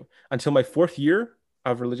pursue until my 4th year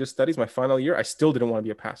of religious studies. My final year, I still didn't want to be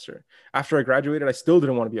a pastor. After I graduated, I still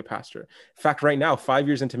didn't want to be a pastor. In fact, right now, 5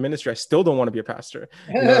 years into ministry, I still don't want to be a pastor.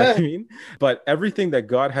 You know what I mean? But everything that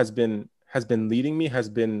God has been leading me, has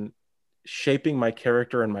been shaping my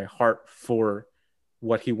character and my heart for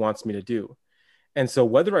what he wants me to do. And so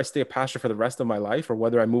whether I stay a pastor for the rest of my life or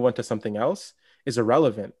whether I move on to something else is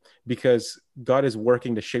irrelevant, because God is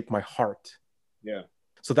working to shape my heart. Yeah.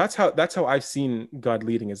 So that's how I've seen God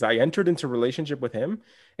leading, is I entered into relationship with him,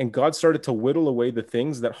 and God started to whittle away the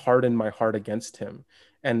things that hardened my heart against him,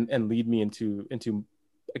 and lead me into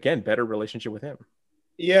again, better relationship with him.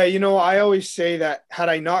 Yeah, I always say that had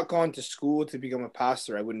I not gone to school to become a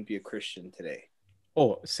pastor, I wouldn't be a Christian today.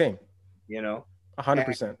 Oh, same.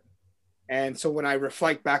 100%. And so when I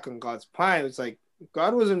reflect back on God's plan, it's like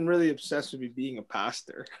God wasn't really obsessed with me being a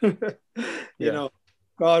pastor.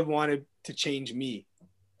 God wanted to change me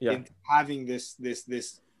into having this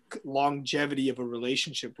longevity of a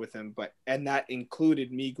relationship with him, and that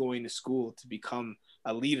included me going to school to become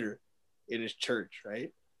a leader in his church,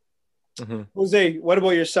 right? Mm-hmm. Jose, what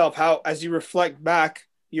about yourself? How, as you reflect back,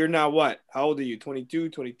 you're now what? How old are you? 22,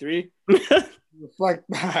 23? Reflect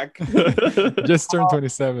back. Just turned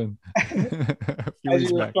 27. As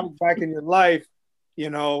you reflect back in your life,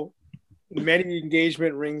 many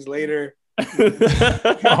engagement rings later.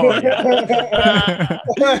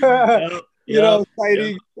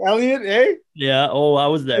 Citing Elliot, eh? Yeah. Oh, I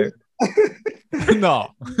was there. No.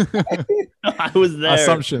 I was there.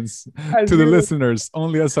 Assumptions to the listeners,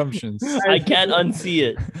 only assumptions. I can't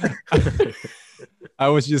unsee it. I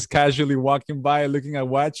was just casually walking by looking at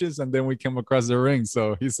watches, and then we came across the ring.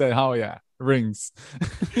 So he said, oh yeah, rings.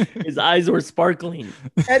 His eyes were sparkling.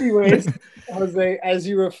 Anyways, Jose, as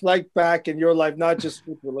you reflect back in your life, not just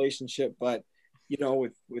with relationship, but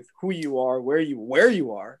with who you are, where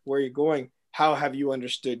you are, where you're going, how have you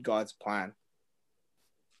understood God's plan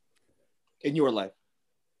in your life?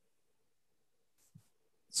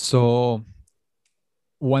 So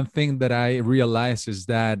one thing that I realized is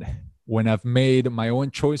that when I've made my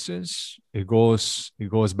own choices, it goes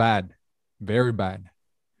bad, very bad.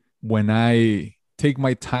 When I take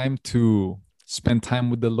my time to spend time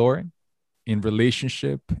with the Lord in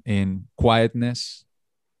relationship, in quietness,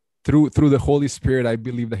 through the Holy Spirit, I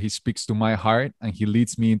believe that he speaks to my heart and he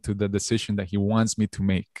leads me into the decision that he wants me to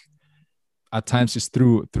make. At times it's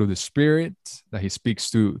through the Spirit that he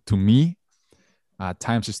speaks to me. At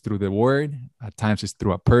times it's through the word. At times it's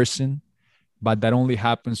through a person. But that only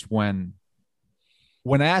happens when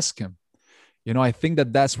I ask him. I think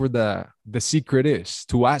that's where the secret is,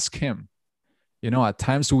 to ask him. At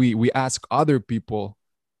times we ask other people,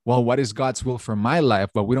 well, what is God's will for my life?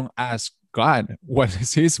 But we don't ask God, what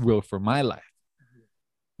is his will for my life?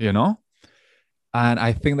 And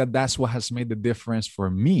I think that's what has made the difference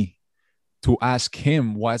for me, to ask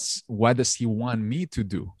him, what does he want me to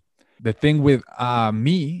do? The thing with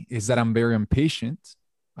me is that I'm very impatient.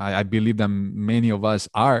 I believe that many of us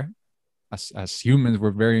are. As humans,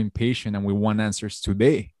 we're very impatient and we want answers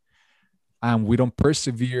today. And we don't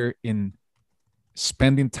persevere in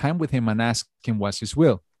spending time with him and asking what's his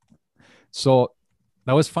will. So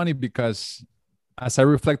that was funny, because as I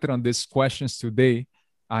reflected on these questions today,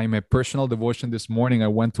 in my personal devotion this morning, I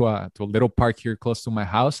went to a little park here close to my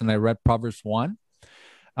house, and I read Proverbs 1.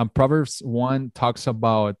 And Proverbs 1 talks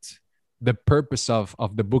about the purpose of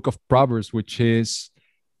the book of Proverbs, which is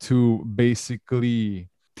to basically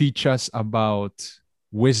teach us about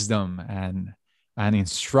wisdom and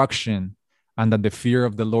instruction, and that the fear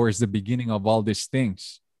of the Lord is the beginning of all these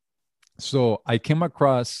things. So I came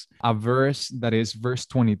across a verse that is verse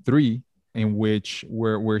 23, in which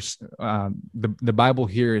the Bible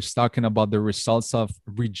here is talking about the results of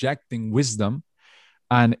rejecting wisdom.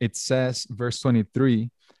 And it says, verse 23,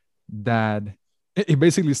 that it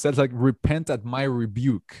basically says, like, repent at my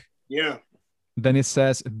rebuke. Yeah. Then it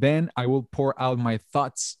says, then I will pour out my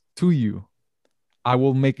thoughts to you. I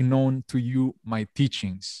will make known to you my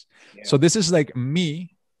teachings. Yeah. So this is like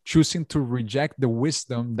me choosing to reject the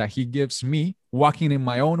wisdom that he gives me, walking in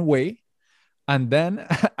my own way. And then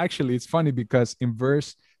actually, it's funny because in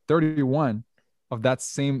verse 31 of that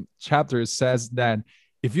same chapter, it says that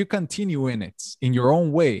if you continue in it, in your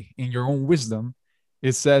own way, in your own wisdom,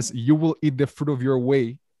 it says you will eat the fruit of your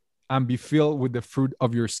way and be filled with the fruit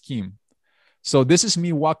of your scheme. So this is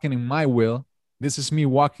me walking in my will. This is me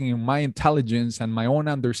walking in my intelligence and my own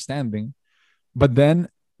understanding. But then,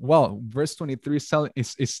 well, verse 23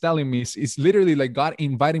 is telling me, it's literally like God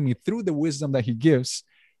inviting me through the wisdom that he gives,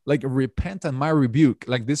 like repent and my rebuke.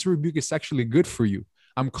 Like this rebuke is actually good for you.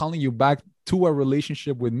 I'm calling you back to a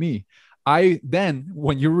relationship with me.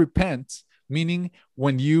 When you repent, meaning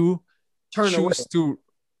when you Turn away.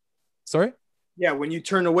 Sorry? Yeah, when you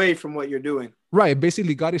turn away from what you're doing. Right.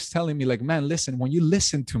 Basically, God is telling me, like, man, listen, when you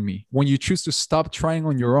listen to me, when you choose to stop trying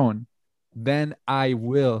on your own, then I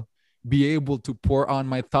will be able to pour on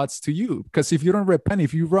my thoughts to you. Because if you don't repent,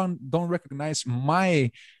 if you don't recognize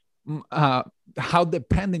how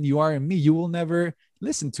dependent you are on me, you will never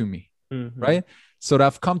listen to me. Mm-hmm. Right. So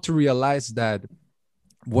I've come to realize that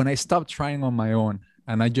when I stop trying on my own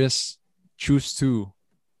and I just choose to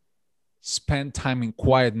spend time in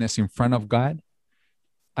quietness in front of God,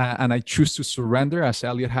 and I choose to surrender, as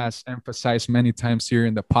Elliot has emphasized many times here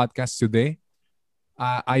in the podcast today,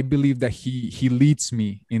 I believe that he leads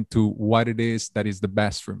me into what it is that is the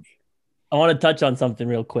best for me. I want to touch on something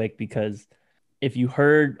real quick, because if you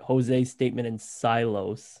heard Jose's statement in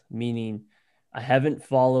silos, meaning I haven't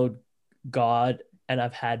followed God and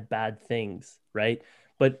I've had bad things, right?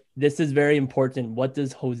 But this is very important. What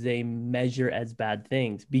does Jose measure as bad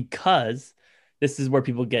things? Because this is where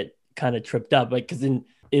people get kind of tripped up. Like,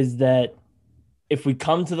 is that if we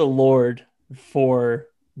come to the Lord for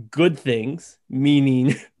good things,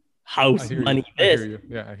 meaning house, money, this,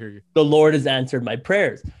 I hear you. the Lord has answered my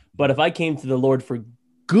prayers. But if I came to the Lord for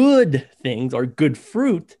good things or good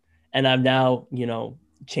fruit, and I'm now,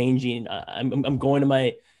 changing, I'm going to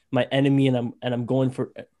my enemy, and I'm going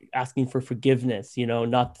for asking for forgiveness,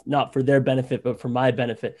 not for their benefit, but for my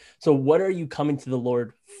benefit. So what are you coming to the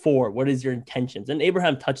Lord for? What is your intentions? And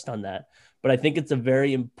Abraham touched on that, but I think it's a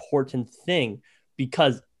very important thing,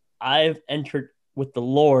 because I've entered with the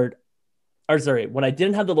Lord, when I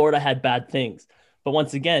didn't have the Lord, I had bad things. But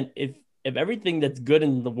once again, if everything that's good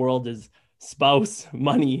in the world is spouse,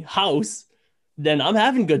 money, house, then I'm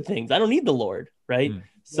having good things. I don't need the Lord, right?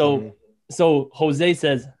 So Jose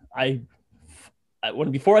says,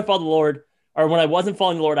 before I followed the Lord, or when I wasn't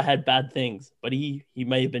following the Lord, I had bad things. But he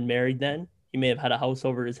may have been married then. He may have had a house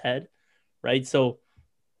over his head, right? So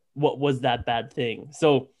what was that bad thing?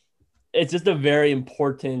 So it's just a very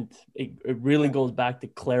important, it really goes back to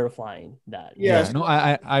clarifying that. Yes. No,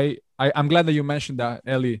 I'm glad that you mentioned that,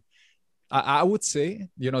 Ellie. I would say,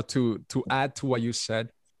 to add to what you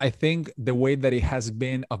said, I think the way that it has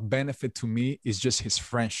been of benefit to me is just his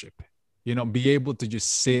friendship. Be able to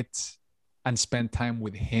just sit and spend time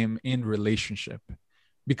with him in relationship.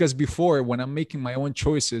 Because before, when I'm making my own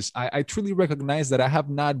choices, I truly recognize that I have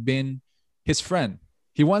not been his friend.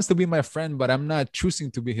 He wants to be my friend, but I'm not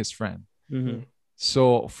choosing to be his friend. Mm-hmm.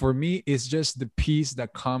 So for me, it's just the peace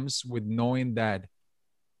that comes with knowing that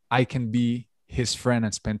I can be his friend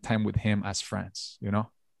and spend time with him as friends, Yeah,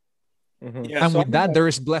 and so with that, there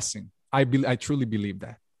is blessing. I truly believe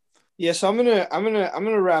that. Yeah, so I'm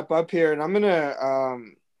gonna wrap up here, and I'm gonna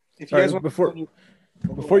if you guys want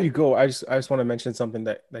before you go, I just want to mention something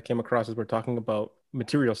that came across as we're talking about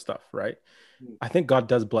material stuff, right? I think God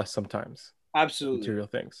does bless sometimes. Absolutely. Material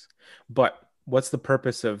things. But what's the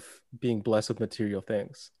purpose of being blessed with material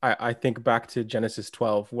things? I think back to Genesis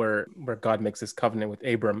 12, where God makes this covenant with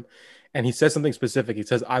Abram, and he says something specific. He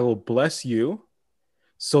says, I will bless you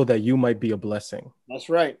so that you might be a blessing. That's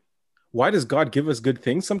right. Why does God give us good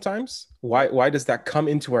things sometimes? Why does that come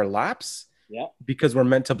into our laps? Yeah. Because we're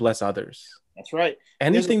meant to bless others. That's right.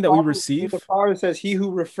 Anything that we receive. The power that says, he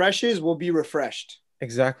who refreshes will be refreshed.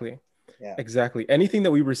 Exactly. Yeah. Exactly. Anything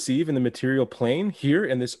that we receive in the material plane here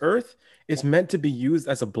in this earth is meant to be used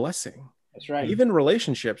as a blessing. That's right. Even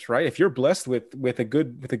relationships, right? If you're blessed with a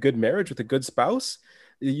good marriage, with a good spouse,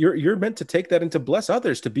 you're meant to take that and to bless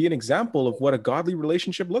others, to be an example of what a godly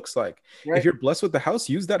relationship looks like. Right. If you're blessed with the house,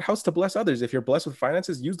 use that house to bless others. If you're blessed with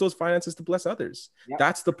finances, use those finances to bless others. Yep.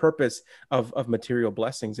 That's the purpose of material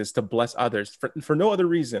blessings, is to bless others for no other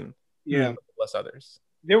reason. Yeah. To bless others.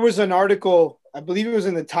 There was an article, I believe it was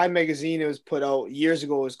in the Time magazine. It was put out years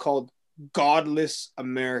ago. It was called Godless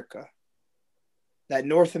America. That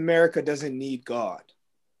North America doesn't need God.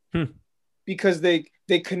 because they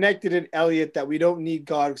connected in Elliot that we don't need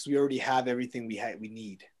God because we already have everything we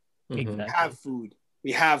need. Exactly. We have food,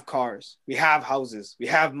 we have cars, we have houses, we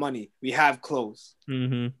have money, we have clothes.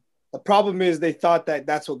 Mm-hmm. The problem is they thought that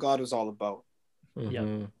that's what God was all about.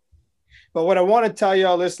 Yeah. But what I want to tell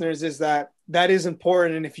y'all listeners is that is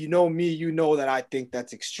important, and if you know me, you know that I think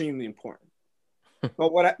that's extremely important.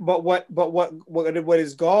 But what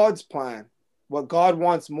is God's plan? What God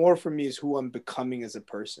wants more from me is who I'm becoming as a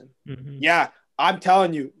person. Mm-hmm. Yeah, I'm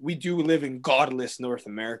telling you, we do live in godless North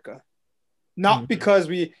America. Not because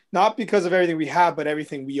of everything we have, but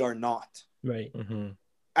everything we are not. Right.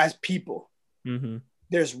 As people. Mm-hmm.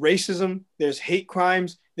 There's racism, there's hate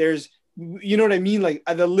crimes, there's, you know what I mean? Like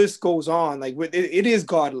the list goes on. Like it is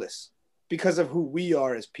godless because of who we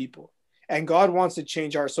are as people. And God wants to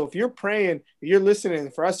change our. So if you're praying, if you're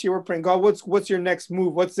listening, for us here, we're praying, God, what's your next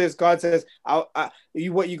move? What's this? God says,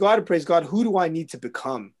 what you got to praise God. Who do I need to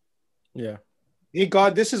become? Yeah. Hey,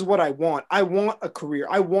 God, this is what I want. I want a career.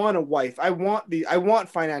 I want a wife. I want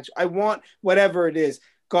financial. I want whatever it is.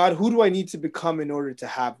 God, who do I need to become in order to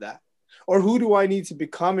have that? Or who do I need to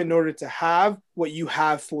become in order to have what you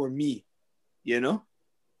have for me? You know?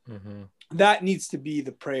 That needs to be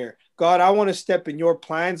the prayer. God, I want to step in your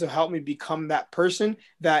plans, so help me become that person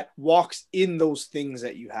that walks in those things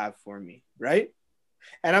that you have for me, right?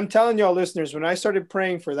 And I'm telling y'all listeners, when I started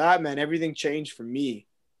praying for that, man, everything changed for me.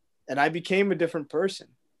 And I became a different person,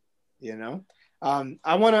 you know?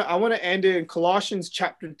 I want to end it in Colossians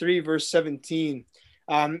chapter 3, verse 17.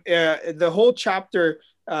 The whole chapter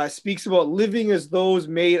speaks about living as those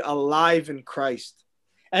made alive in Christ.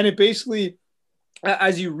 And it basically,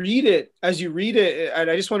 as you read it, and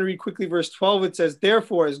I just want to read quickly verse 12, it says,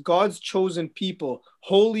 therefore, as God's chosen people,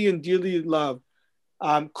 holy and dearly loved,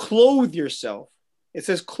 clothe yourself. It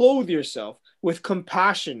says, clothe yourself with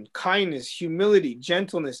compassion, kindness, humility,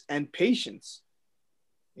 gentleness, and patience.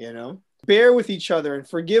 You know, bear with each other and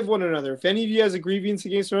forgive one another. If any of you has a grievance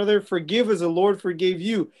against another, forgive as the Lord forgave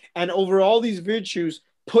you. And over all these virtues,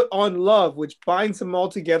 put on love, which binds them all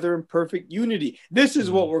together in perfect unity. This is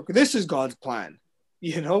this is God's plan,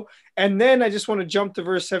 you know? And then I just want to jump to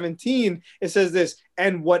verse 17. It says this,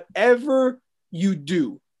 and whatever you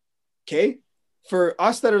do, okay? For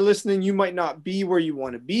us that are listening, you might not be where you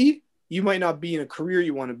want to be. You might not be in a career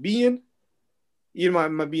you want to be in. You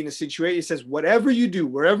might be in a situation. It says, whatever you do,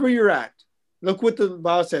 wherever you're at, look what the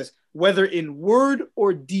Bible says, whether in word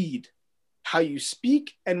or deed, how you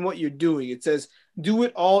speak and what you're doing. It says, do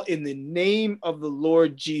it all in the name of the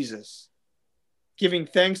Lord Jesus, giving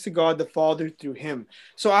thanks to God the Father through him.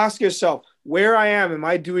 So ask yourself, where I am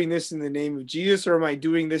I doing this in the name of Jesus, or am I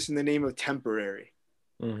doing this in the name of temporary?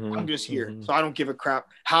 I'm just here. So I don't give a crap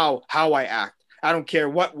how I act. I don't care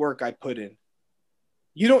what work I put in.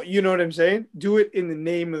 You know what I'm saying? Do it in the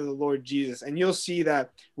name of the Lord Jesus. And you'll see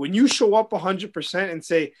that when you show up 100% and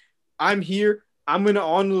say, I'm here, I'm going to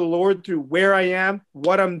honor the Lord through where I am,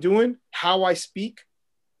 what I'm doing, how I speak,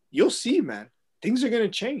 you'll see, man, things are going to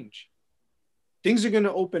change. Things are going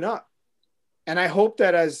to open up. And I hope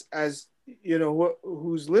that as you know,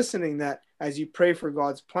 who's listening, that as you pray for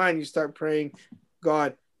God's plan, you start praying,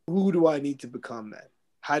 God, who do I need to become, man?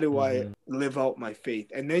 How do I live out my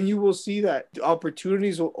faith? And then you will see that the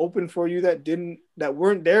opportunities will open for you that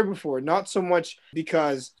weren't there before. Not so much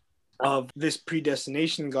because of this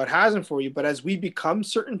predestination God has in for you, but as we become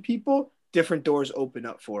certain people, different doors open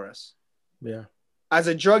up for us. Yeah. As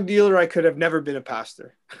a drug dealer, I could have never been a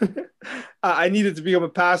pastor. I needed to become a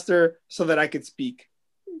pastor so that I could speak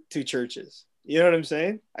to churches. You know what I'm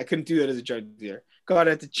saying? I couldn't do that as a drug dealer. God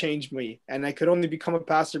had to change me, and I could only become a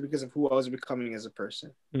pastor because of who I was becoming as a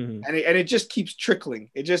person. And it just keeps trickling.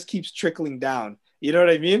 It just keeps trickling down. You know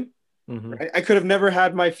what I mean? I could have never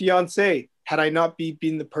had my fiance had I not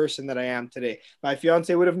been the person that I am today. My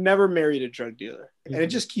fiance would have never married a drug dealer. And it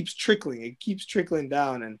just keeps trickling. It keeps trickling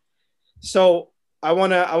down. And so I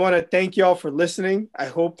want to thank y'all for listening. I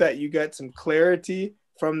hope that you get some clarity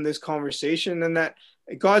from this conversation, and that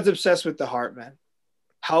God's obsessed with the heart, man.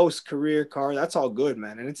 House, career, car, that's all good,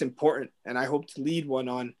 man. And it's important. And I hope to lead one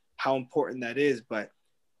on how important that is. But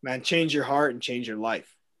man, change your heart and change your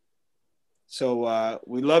life. So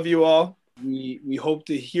we love you all. We hope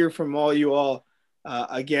to hear from all you all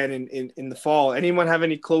again in the fall. Anyone have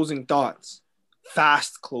any closing thoughts?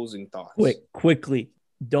 Fast closing thoughts. Quickly.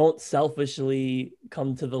 Don't selfishly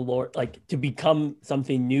come to the Lord, like to become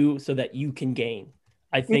something new so that you can gain.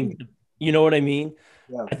 I think, you know what I mean?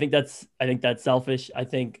 Yeah. I think that's selfish. I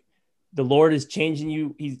think the Lord is changing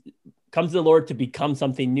you. He's come to the Lord to become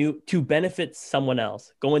something new, to benefit someone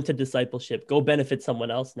else. Go into discipleship. Go benefit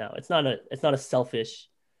someone else now. It's not a selfish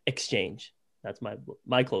exchange. That's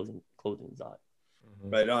my closing closing thought.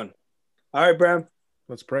 Right on. All right, Bram.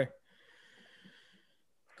 Let's pray.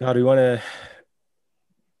 God, we want to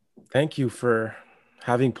thank you for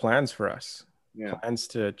having plans for us. Yeah. Plans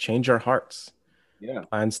to change our hearts. Yeah.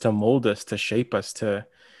 Plans to mold us, to shape us, to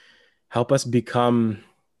help us become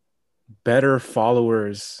better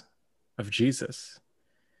followers of Jesus.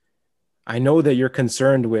 I know that you're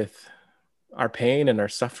concerned with our pain and our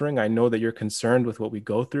suffering. I know that you're concerned with what we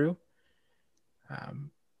go through.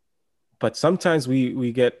 But sometimes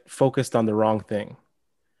we get focused on the wrong thing.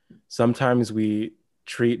 Sometimes we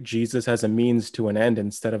treat Jesus as a means to an end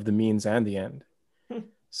instead of the means and the end.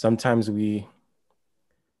 Sometimes we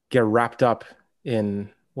get wrapped up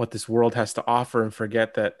in what this world has to offer and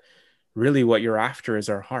forget that really what you're after is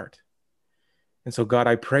our heart. And so, God,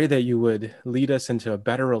 I pray that you would lead us into a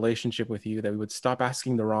better relationship with you, that we would stop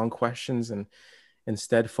asking the wrong questions and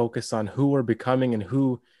instead focus on who we're becoming and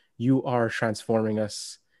who you are transforming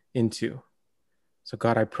us into. So,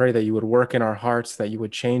 God, I pray that you would work in our hearts, that you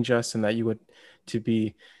would change us, and that you would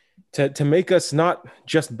to make us not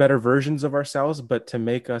just better versions of ourselves, but to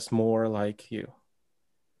make us more like you.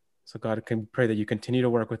 So, God, I can pray that you continue to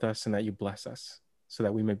work with us and that you bless us so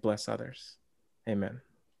that we may bless others. Amen.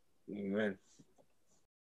 Amen.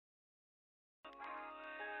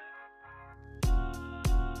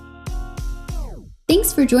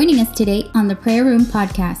 Thanks for joining us today on the Prayer Room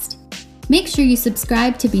Podcast. Make sure you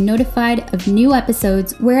subscribe to be notified of new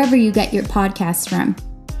episodes wherever you get your podcasts from.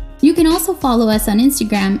 You can also follow us on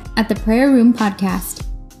Instagram at the Prayer Room Podcast.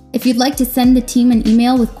 If you'd like to send the team an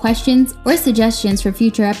email with questions or suggestions for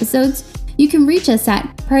future episodes, you can reach us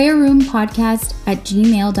at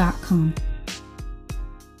prayerroompodcast@gmail.com.